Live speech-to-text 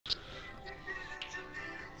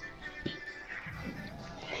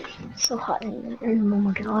so hot in here. Oh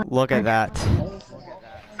my god. Look at that.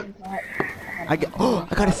 I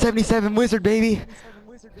got a 77 wizard, baby.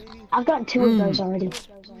 I've gotten two of those already.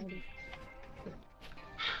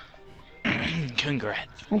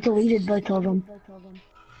 Congrats. I deleted both of them.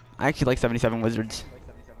 I actually like 77 wizards.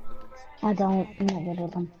 I don't. I'm not good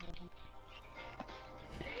with them.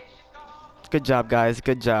 Good job, guys.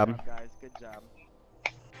 Good job.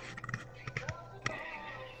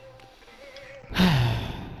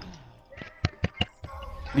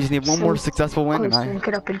 We just need one more successful win, and I.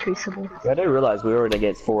 Get up and traceable. I didn't realize we were gonna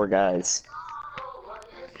get 4 guys.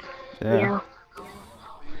 Yeah.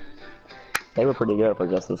 They were pretty good for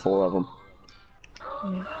just the 4 of them.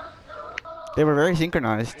 They were very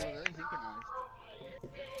synchronized.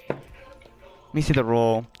 Let me see the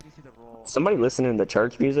roll. Somebody listening to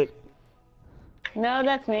church music? No,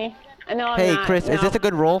 that's me. No, I'm Hey, not. Chris, no. is this a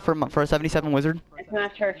good roll for a 77 wizard? It's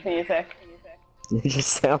not church music. It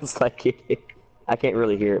just sounds like it. I can't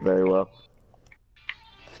really hear it very well.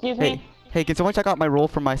 Excuse me? Hey, can someone check out my roll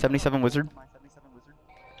for my 77 wizard?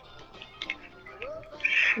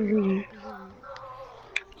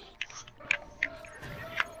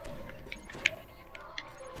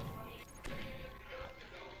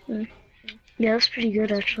 Yeah, that's pretty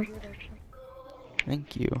good actually.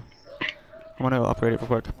 Thank you. I'm gonna upgrade it real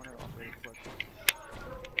quick.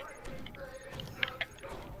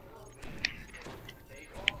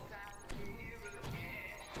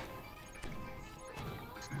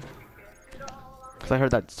 Cause I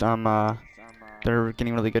heard that they're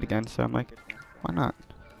getting really good again, so I'm like, why not?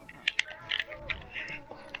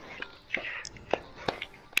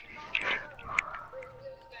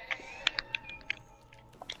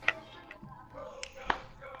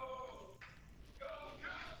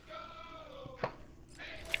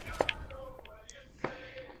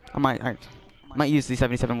 I might use the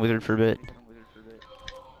 77 wizard for a bit.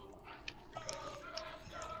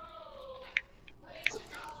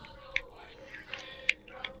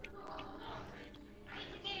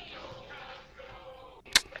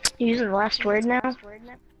 You using the last word now?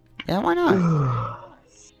 Yeah, why not?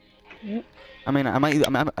 I mean,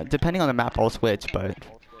 depending on the map, I'll switch, but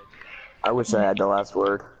I wish I had the last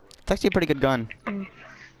word. it's actually a pretty good gun.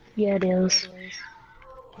 Yeah, it is.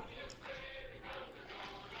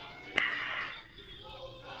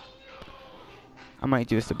 I might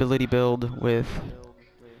do a stability build with.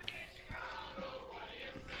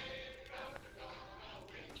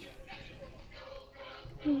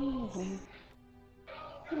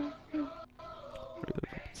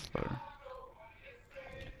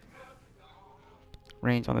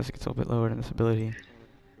 Range on this gets a little bit lower than this ability.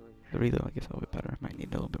 The reload gets a little bit better. Might need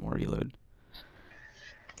a little bit more reload.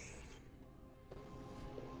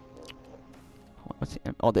 What's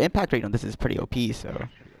the impact rate on this is pretty OP, so.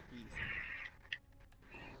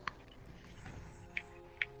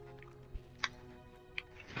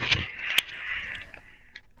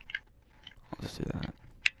 I'll just do that.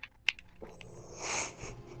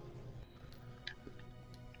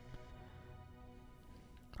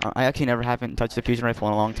 I actually haven't touched the fusion rifle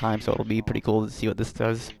in a long time, so it'll be pretty cool to see what this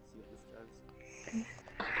does. You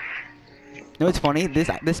know what's funny?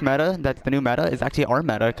 This meta, that's the new meta, is actually our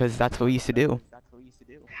meta, because that's what we used to do.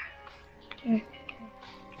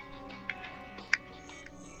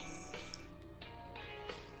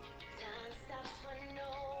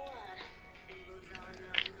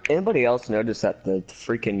 Anybody else notice that the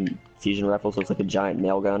freaking fusion rifles looks like a giant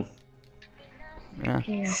nail gun? Yeah.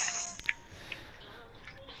 Yeah.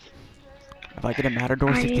 If I get a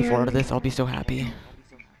Matador 64 out of this, I'll be so happy.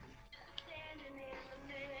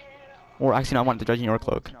 Or actually, no, I want the Judging Your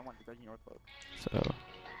Cloak. So.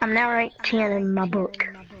 I'm now rank 10 in my book.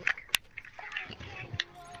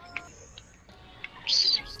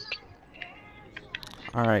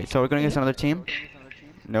 Alright, so we're gonna get another team?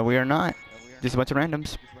 No, we are not. Just a bunch of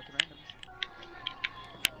randoms.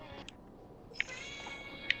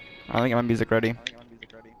 I think my music ready.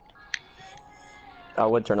 I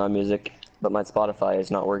would turn on music, but my Spotify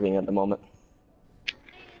is not working at the moment.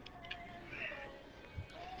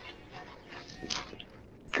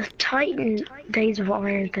 The Titan Days of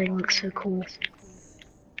Iron thing looks so cool.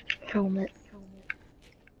 Helmet.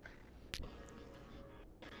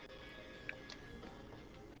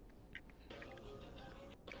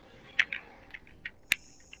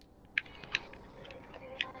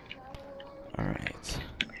 Alright.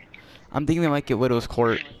 I'm thinking we might get Widow's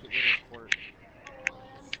Court.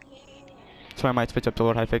 So I might switch up to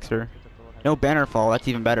Lord High Fixer. No Bannerfall, that's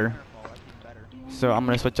even better. So I'm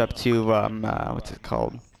gonna switch up to, what's it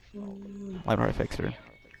called? Lord High Fixer.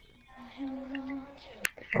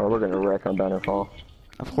 Or we're gonna wreck on Bannerfall.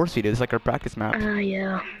 Of course we do. It's like our practice map.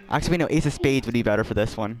 Yeah. Actually, no, Ace of Spades would be better for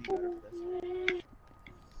this one.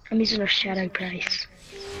 I'm using a shadow price.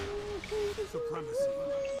 Supremacy.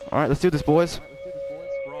 Alright, let's do this, boys.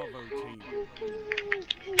 Bravo team.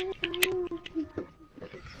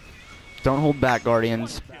 Don't hold back,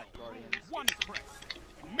 Guardians. One crest.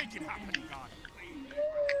 Make it happen, God.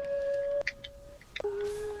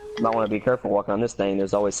 Might want to be careful walking on this thing.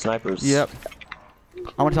 There's always snipers. Yep.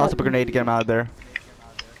 I'm gonna toss up a grenade to get him out of there.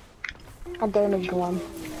 I damaged one.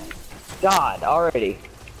 God, already.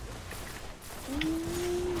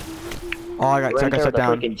 Oh, I got shut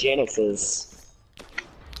down. Freaking Genesis.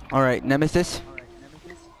 Alright, Nemesis.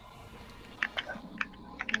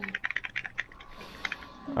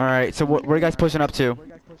 Alright, so where are you guys pushing up to?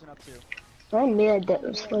 We're in mid. That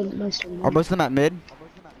was like most of them. Are most of them at mid?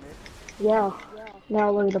 Yeah. Now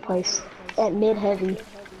all over the place. At mid heavy.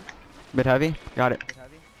 Mid heavy? Got it.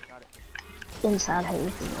 Inside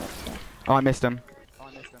heavy. Oh, I missed him.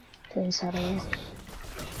 Inside heavy.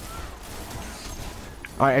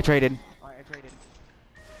 Alright, I traded.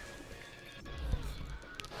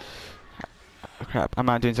 Oh, crap, I'm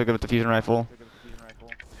not doing so good with the fusion rifle.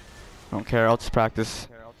 Don't care, I'll just practice.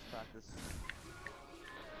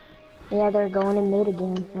 Yeah, they're going in mid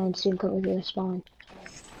again. And soon come to their spawn.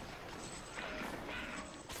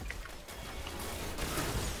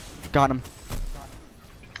 Got him.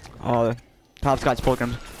 Oh, the top scotch poking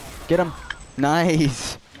him. Get him.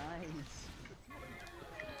 Nice.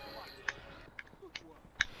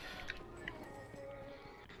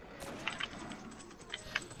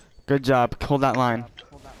 Good job. Hold that line.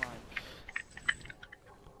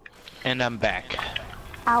 And I'm back.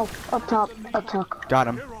 Ow. Up top. Up top. Got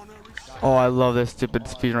him. Oh, I love this stupid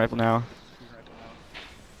fusion rifle now.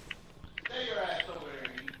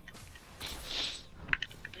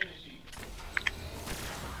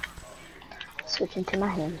 Switching to my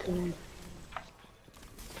hand cannon.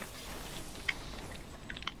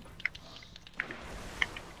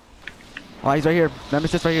 Oh, he's right here.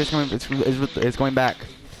 Nemesis right here. It's going back.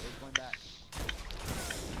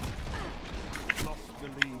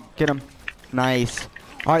 Get him. Nice.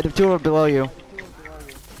 Alright, the two are below you.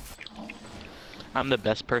 I'm the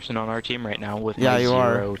best person on our team right now with Yeah, my you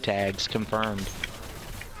are. 0 tags confirmed.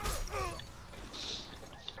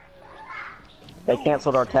 They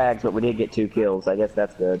canceled our tags, but we did get 2 kills. I guess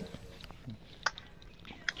that's good.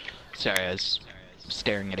 Sorry, I was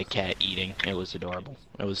staring at a cat eating. It was adorable.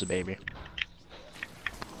 It was a baby.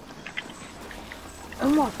 Oh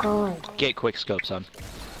my god. Get quick scope, son.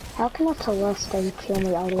 How can a Celeste kill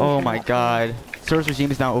me all the way Oh from my that god. Service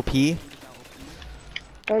regime is now OP. far?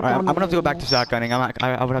 They're Alright, I'm gonna have to go back to dominating shotgunning.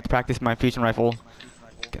 I would have to practice my fusion rifle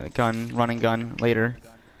running gun later.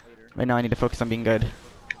 Right now I need to focus on being good.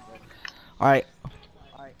 Alright.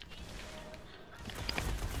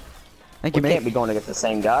 Thank you, We mate. can't be going against the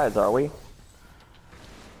same guys, are we?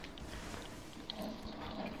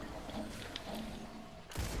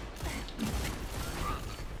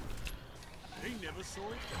 They never saw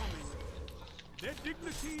it coming. Their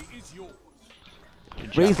dignity is yours.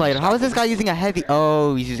 Good job. Raise lighter. How is this guy using a heavy?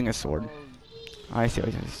 Oh, he's using a sword. I see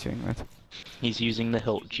what he's doing with. He's using the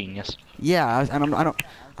hilt, genius. Yeah,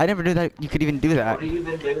 I never knew that you could even do that.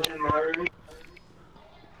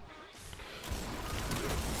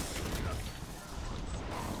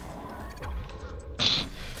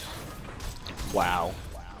 Wow.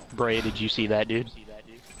 Bray, did you see that, dude?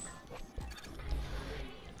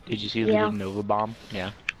 Did you see the Yeah. Nova bomb?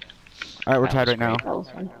 Yeah. Alright, we're That tied was right now. That was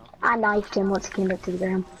fun. I knifed him once he came back to the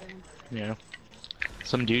ground. Yeah.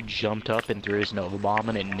 Some dude jumped up and threw his Nova bomb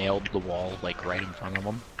and it nailed the wall, like, right in front of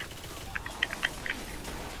him.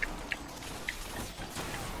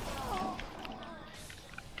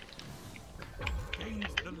 Gains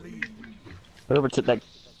the lead. Whoever took that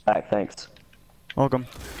back, thanks. Welcome.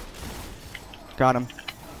 Got him.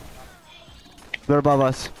 They're above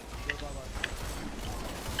us.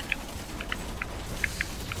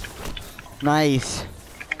 Nice.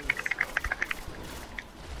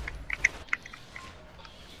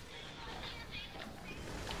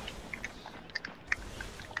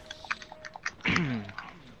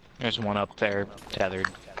 There's one up there, tethered.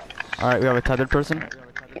 Alright, we have a tethered person.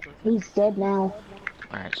 He's dead now.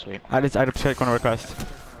 Alright, sweet. I just checked on a request.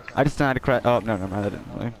 I just denied a credit. Oh, no, I didn't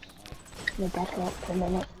really. Made that up for a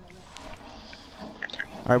minute.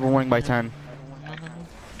 Alright, we're winning by 10. Alright,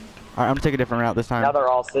 I'm gonna take a different route this Now time. they're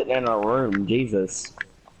all sitting in a room. Jesus.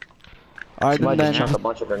 Alright, Somebody then. just chunked a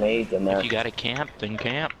bunch of grenades in there. If you got a camp, then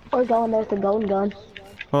camp. We're going there with the golden gun.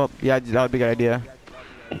 Oh, yeah, that would be a good idea.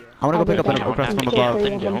 I'm gonna go pick up an request from above.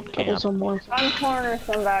 Then don't camp. There's one more. Uncorner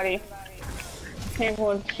somebody. People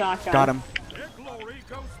with shotgun. Got him. Their glory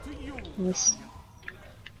goes to you. Nice.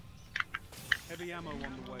 Heavy ammo on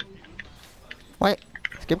the way. What?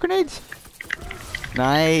 Skip grenades?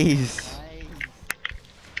 Nice.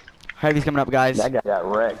 Heavy's coming up, guys. That guy got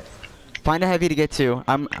wrecked. Find a heavy to get to.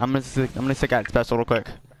 I'm gonna stick out special real quick.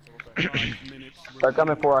 5 minutes. They're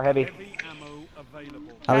coming for our heavy. Heavy ammo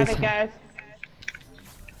available. At Have least, it, guys.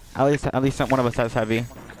 at least one of us has heavy.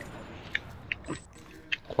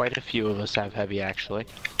 Quite a few of us have heavy, actually.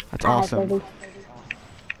 That's I have awesome. heavy.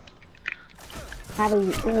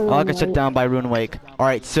 Heavy. Oh, I got shut down by Ruin Wake.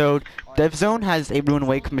 Alright, so Dev Zone has a Ruin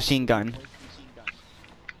Wake machine gun.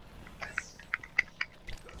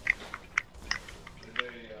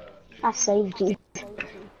 I saved you.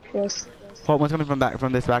 Yes. Hold, one's coming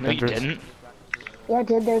from this back No, you entrance. didn't. Yeah, I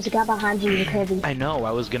did. There's a guy behind you with heavy. I know.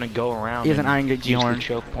 I was gonna go around. He has an and iron gate use G-horn. the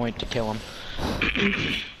choke point to kill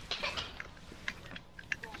him.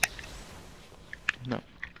 No.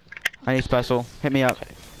 I need special. Hit me up.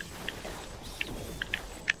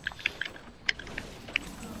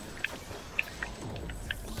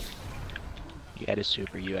 You had a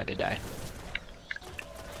super. You had to die.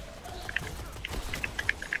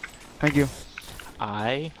 Thank you.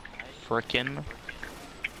 I frickin'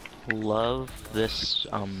 love this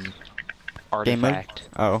Game mode? artifact.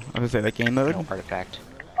 Oh, I was gonna say like game mode. No, artifact.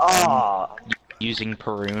 Ah, Using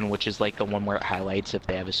Perun, which is like the one where it highlights if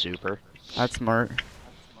they have a super. That's smart.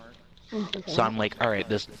 So I'm like, alright,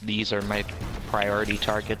 these are my priority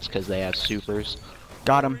targets because they have supers.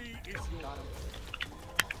 Got him.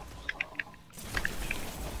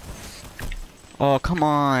 Oh, come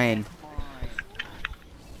on.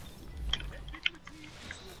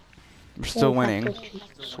 We're still winning.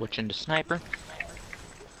 Switching to sniper.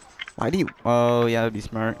 Why do you? Oh, yeah, that'd be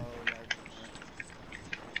smart.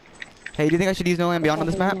 Hey, do you think I should use No Land Beyond on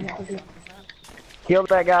this map? kill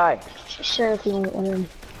that guy. Sure, if you want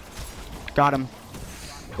Got him.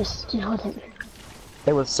 just kill him.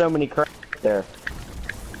 There was so many cracks there.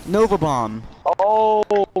 Nova Bomb. Oh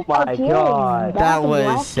my Again, god. That happened was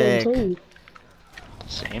last game, sick. too.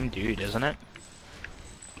 Same dude, isn't it?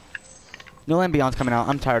 No Land Beyond's coming out.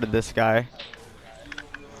 I'm tired of this guy.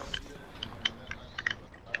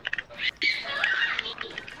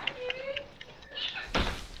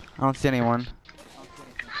 I don't see anyone.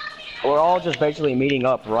 We're all just basically meeting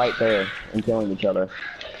up right there and killing each other.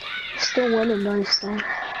 Still winning nice though.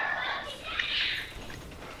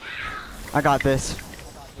 I got this.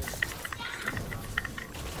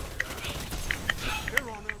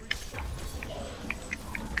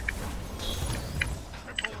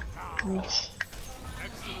 Nice.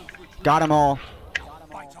 Got them all.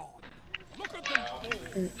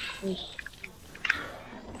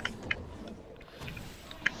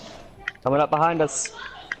 Coming up behind us.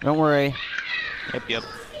 Don't worry. Yep.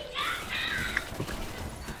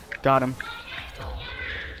 Got him.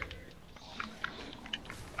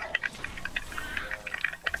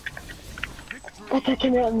 That guy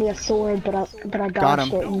came out with me a sword, but I Got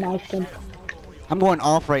dodged him. it and knifed him. I'm going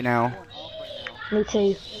off right now. Me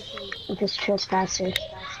too. With this trespasser.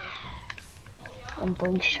 And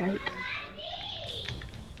bring strike.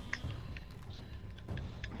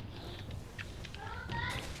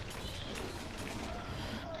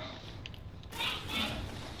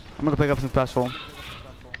 I'm gonna pick up some special.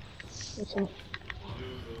 Me too.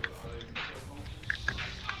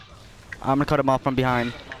 I'm gonna cut him off from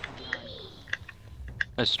behind.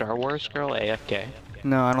 A Star Wars girl AFK.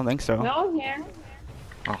 No, I don't think so. No, I'm here.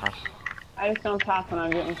 Okay. I just don't talk when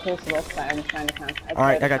I'm getting close to this side. I'm trying to concentrate.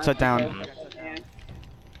 Alright, I got shut down.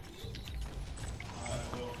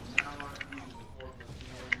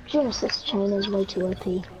 Genesis chain is way too OP.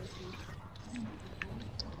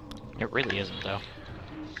 It really isn't though.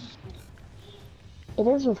 It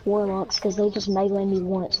is with warlocks, because they just melee me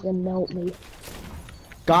once, then melt me.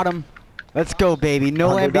 Got him. Let's go, baby. No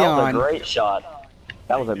Oh, Land dude, that was Beyond. a great shot.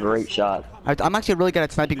 That was a great shot. I'm actually really good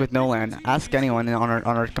at sniping with No Land. Ask anyone on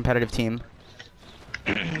our competitive team.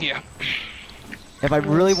 Yeah. If I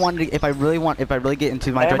really get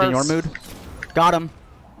into my judging your mood, got him.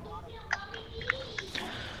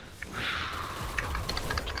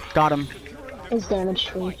 Got him. It's damage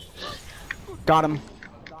free. Got him.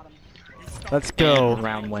 Let's go.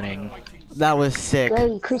 Round winning. That was sick.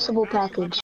 Yay, crucible package.